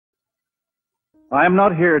I am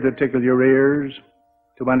not here to tickle your ears,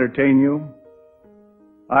 to entertain you.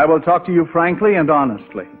 I will talk to you frankly and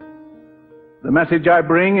honestly. The message I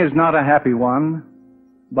bring is not a happy one,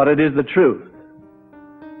 but it is the truth.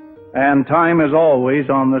 And time is always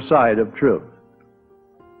on the side of truth.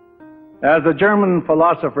 As the German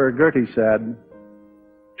philosopher Goethe said,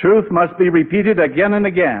 truth must be repeated again and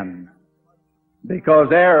again, because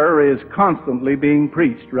error is constantly being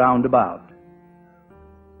preached round about.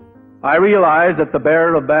 I realize that the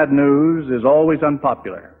bearer of bad news is always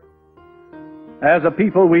unpopular. As a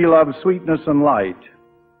people, we love sweetness and light,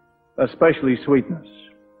 especially sweetness.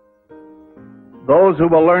 Those who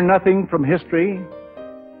will learn nothing from history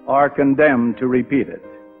are condemned to repeat it.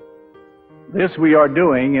 This we are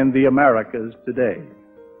doing in the Americas today.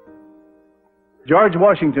 George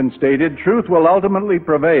Washington stated, "Truth will ultimately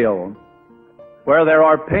prevail where there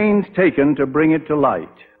are pains taken to bring it to light."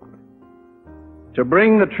 To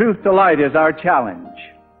bring the truth to light is our challenge,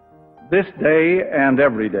 this day and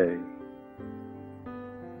every day.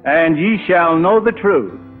 "And ye shall know the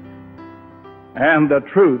truth, and the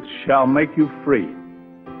truth shall make you free."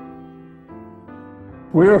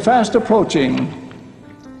 We are fast approaching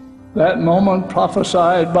that moment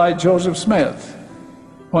prophesied by Joseph Smith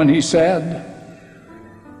when he said,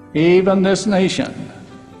 "Even this nation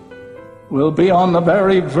will be on the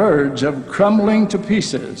very verge of crumbling to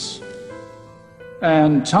pieces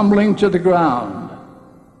and tumbling to the ground.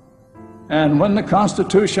 And when the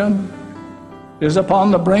Constitution is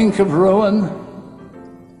upon the brink of ruin,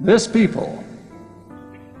 this people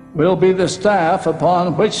will be the staff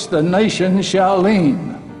upon which the nation shall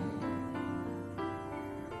lean.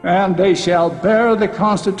 And they shall bear the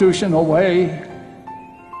Constitution away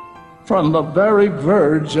from the very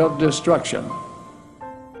verge of destruction."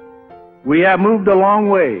 We have moved a long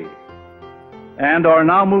way and are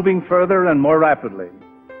now moving further and more rapidly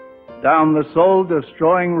down the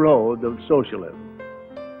soul-destroying road of socialism.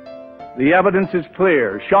 The evidence is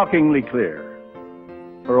clear, shockingly clear,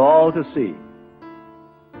 for all to see.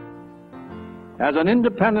 As an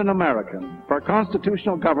independent American for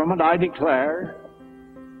constitutional government, I declare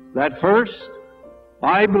that first,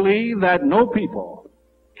 I believe that no people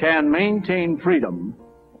can maintain freedom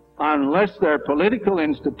unless their political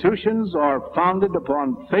institutions are founded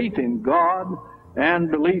upon faith in God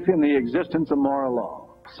and belief in the existence of moral law.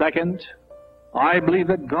 Second, I believe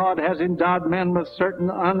that God has endowed men with certain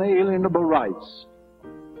unalienable rights,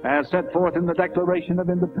 as set forth in the Declaration of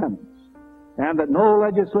Independence, and that no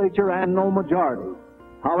legislature and no majority,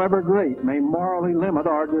 however great, may morally limit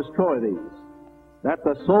or destroy these. That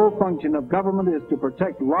the sole function of government is to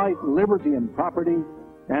protect life, liberty, and property,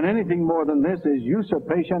 and anything more than this is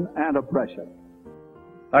usurpation and oppression.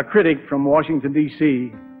 A critic from Washington,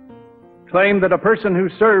 D.C., claimed that a person who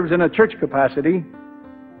serves in a church capacity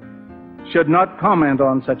should not comment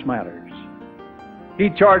on such matters. He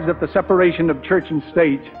charged that the separation of church and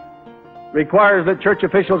state requires that church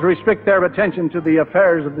officials restrict their attention to the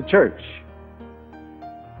affairs of the church.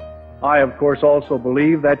 I, of course, also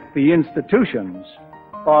believe that the institutions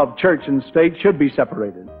of church and state should be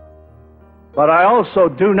separated. But I also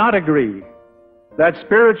do not agree that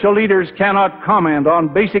spiritual leaders cannot comment on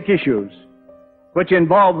basic issues which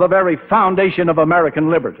involve the very foundation of American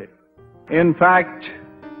liberty. In fact,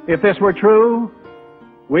 if this were true,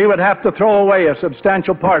 we would have to throw away a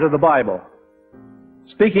substantial part of the Bible.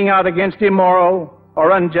 Speaking out against immoral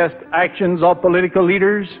or unjust actions of political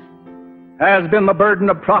leaders has been the burden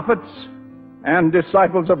of prophets and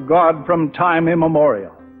disciples of God from time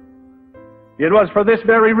immemorial. It was for this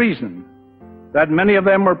very reason that many of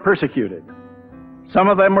them were persecuted. Some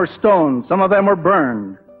of them were stoned, some of them were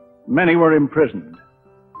burned, many were imprisoned.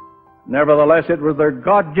 Nevertheless, it was their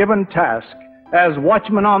God-given task as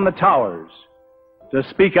watchmen on the towers to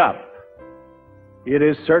speak up. It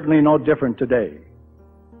is certainly no different today.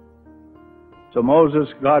 To Moses,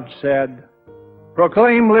 God said,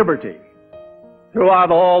 "Proclaim liberty throughout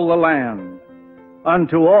all the land,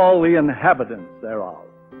 unto all the inhabitants thereof."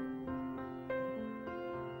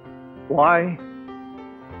 Why?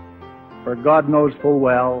 For God knows full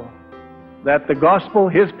well that the gospel,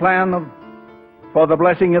 His plan for the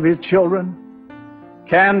blessing of His children,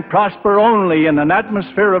 can prosper only in an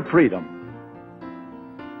atmosphere of freedom.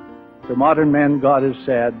 To modern men, God has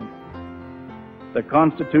said, the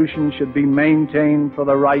Constitution should be maintained for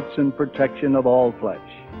the rights and protection of all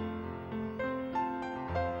flesh.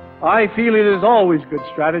 I feel it is always good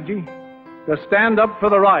strategy to stand up for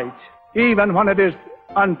the right, even when it is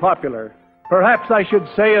unpopular. Perhaps I should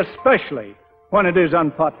say especially when it is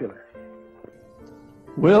unpopular.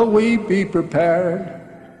 Will we be prepared?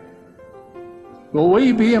 Will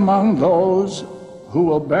we be among those who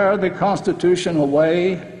will bear the Constitution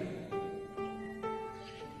away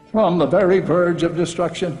from the very verge of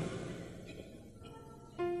destruction?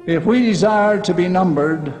 If we desire to be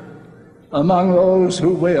numbered among those who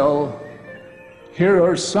will, here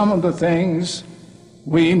are some of the things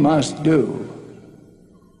we must do.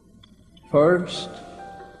 First,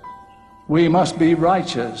 we must be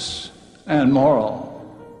righteous and moral.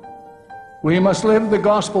 We must live the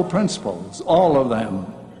gospel principles, all of them.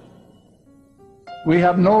 We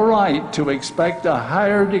have no right to expect a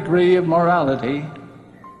higher degree of morality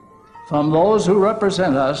from those who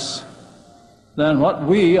represent us than what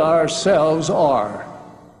we ourselves are.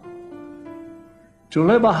 To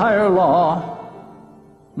live a higher law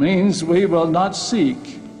means we will not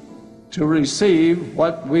seek to receive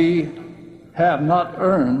what we have not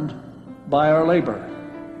earned by our labor.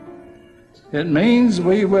 It means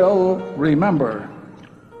we will remember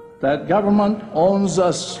that government owes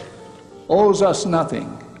us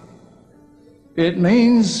nothing. It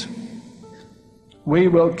means we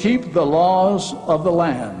will keep the laws of the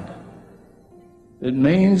land. It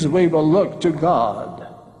means we will look to God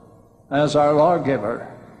as our lawgiver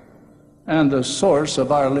and the source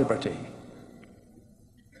of our liberty.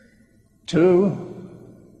 2,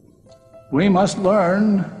 we must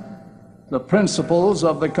learn the principles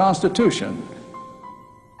of the Constitution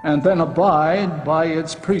and then abide by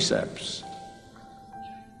its precepts.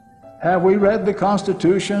 Have we read the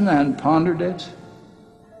Constitution and pondered it?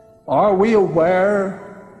 Are we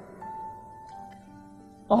aware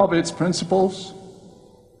of its principles?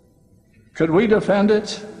 Could we defend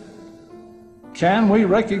it? Can we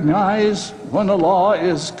recognize when a law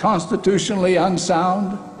is constitutionally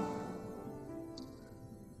unsound?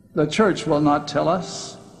 The church will not tell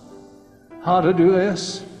us how to do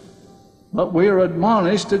this, but we are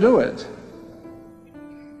admonished to do it.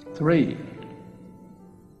 3,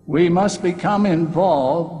 we must become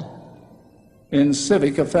involved in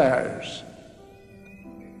civic affairs.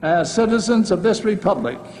 As citizens of this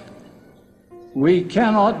republic, we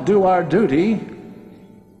cannot do our duty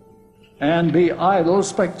and be idle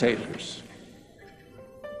spectators.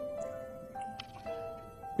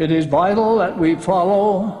 It is vital that we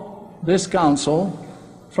follow this counsel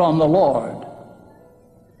from the Lord.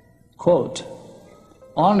 Quote,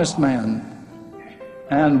 honest men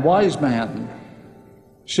and wise men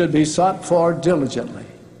should be sought for diligently,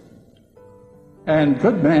 and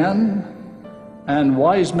good men and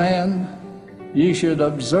wise men ye should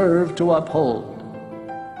observe to uphold.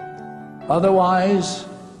 Otherwise,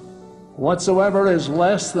 whatsoever is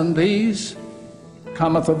less than these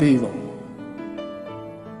cometh of evil.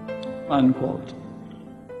 Unquote.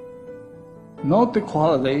 Note the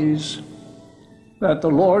qualities that the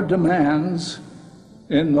Lord demands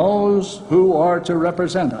in those who are to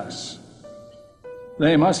represent us.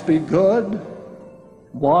 They must be good,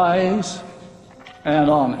 wise, and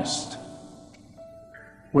honest.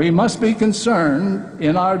 We must be concerned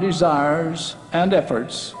in our desires and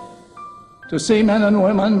efforts to see men and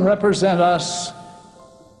women represent us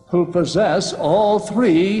who possess all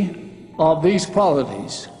 3 of these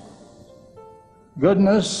qualities: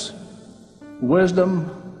 goodness, wisdom,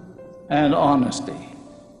 and honesty.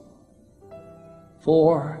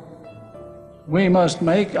 4, we must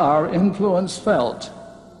make our influence felt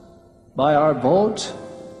by our vote,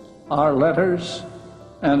 our letters,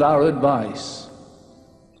 and our advice.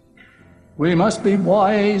 We must be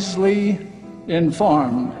wisely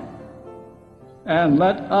informed and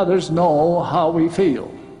let others know how we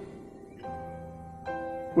feel.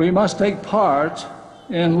 We must take part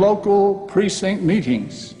in local precinct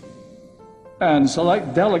meetings and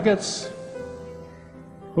select delegates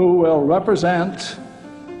who will represent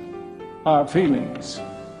our feelings.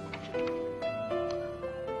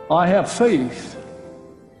 I have faith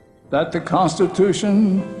that the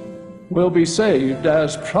Constitution will be saved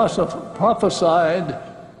as prophesied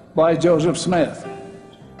by Joseph Smith.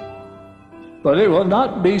 But it will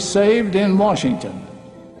not be saved in Washington.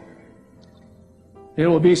 It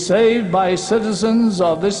will be saved by citizens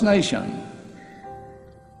of this nation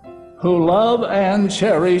who love and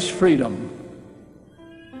cherish freedom.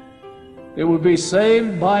 It will be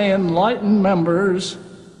saved by enlightened members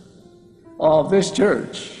of this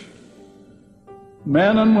church,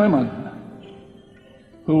 men and women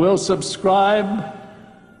who will subscribe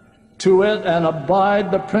to it and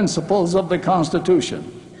abide the principles of the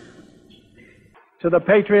Constitution. To the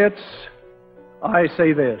patriots, I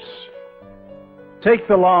say this: take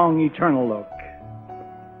the long, eternal look.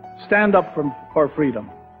 Stand up for freedom,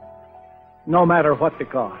 no matter what the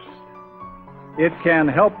cost. It can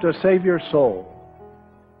help to save your soul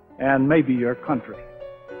and maybe your country.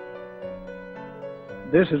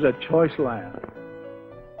 This is a choice land.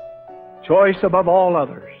 choice above all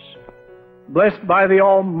others. Blessed by the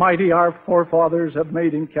Almighty, our forefathers have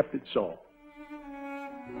made and kept it so.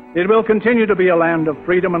 It will continue to be a land of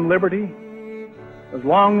freedom and liberty as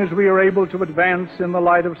long as we are able to advance in the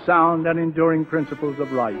light of sound and enduring principles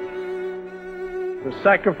of right. To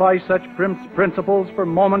sacrifice such principles for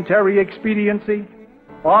momentary expediency,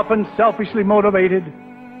 often selfishly motivated,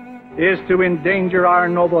 is to endanger our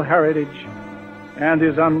noble heritage and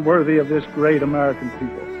is unworthy of this great American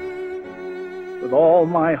people. With all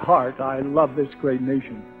my heart, I love this great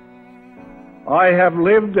nation. I have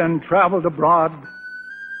lived and traveled abroad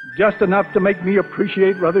just enough to make me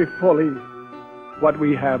appreciate rather fully what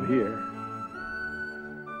we have here.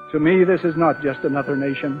 To me, this is not just another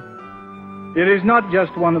nation. It is not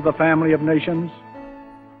just one of the family of nations.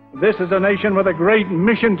 This is a nation with a great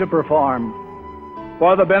mission to perform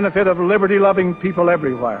for the benefit of liberty-loving people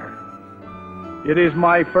everywhere. It is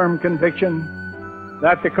my firm conviction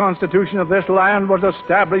that the Constitution of this land was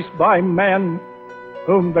established by men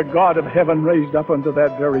whom the God of heaven raised up unto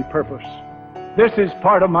that very purpose. This is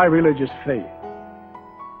part of my religious faith.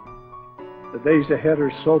 The days ahead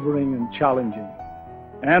are sobering and challenging,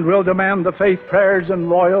 and will demand the faith, prayers, and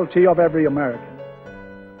loyalty of every American.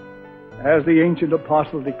 As the ancient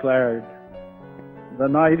apostle declared, the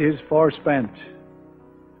night is forspent,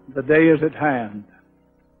 the day is at hand.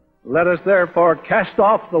 Let us therefore cast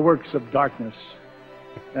off the works of darkness,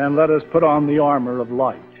 and let us put on the armor of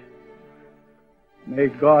light. May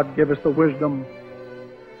God give us the wisdom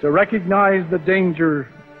to recognize the dangers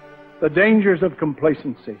of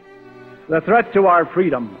complacency, the threat to our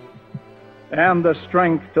freedom, and the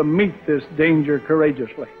strength to meet this danger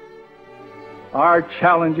courageously. Our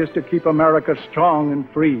challenge is to keep America strong and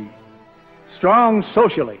free, strong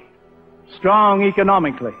socially, strong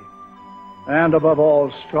economically, and above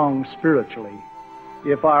all, strong spiritually,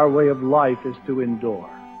 if our way of life is to endure.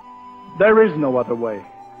 There is no other way.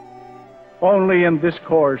 Only in this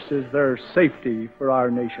course is there safety for our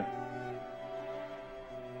nation.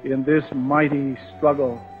 In this mighty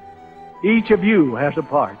struggle, each of you has a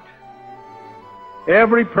part.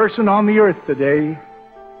 Every person on the earth today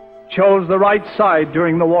chose the right side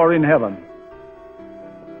during the war in heaven.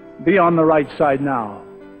 Be on the right side now.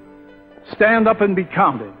 Stand up and be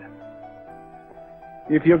counted.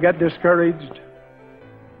 If you get discouraged,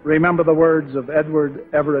 remember the words of Edward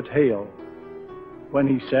Everett Hale when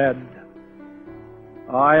he said,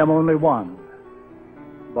 "I am only one,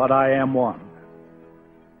 but I am one.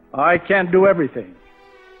 I can't do everything,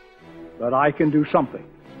 but I can do something.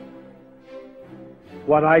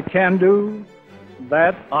 What I can do,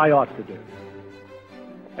 that I ought to do.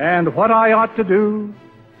 And what I ought to do,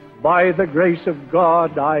 by the grace of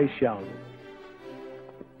God, I shall do."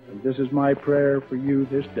 And this is my prayer for you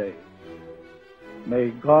this day. May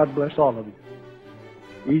God bless all of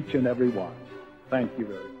you, each and every one. Thank you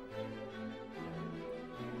very much.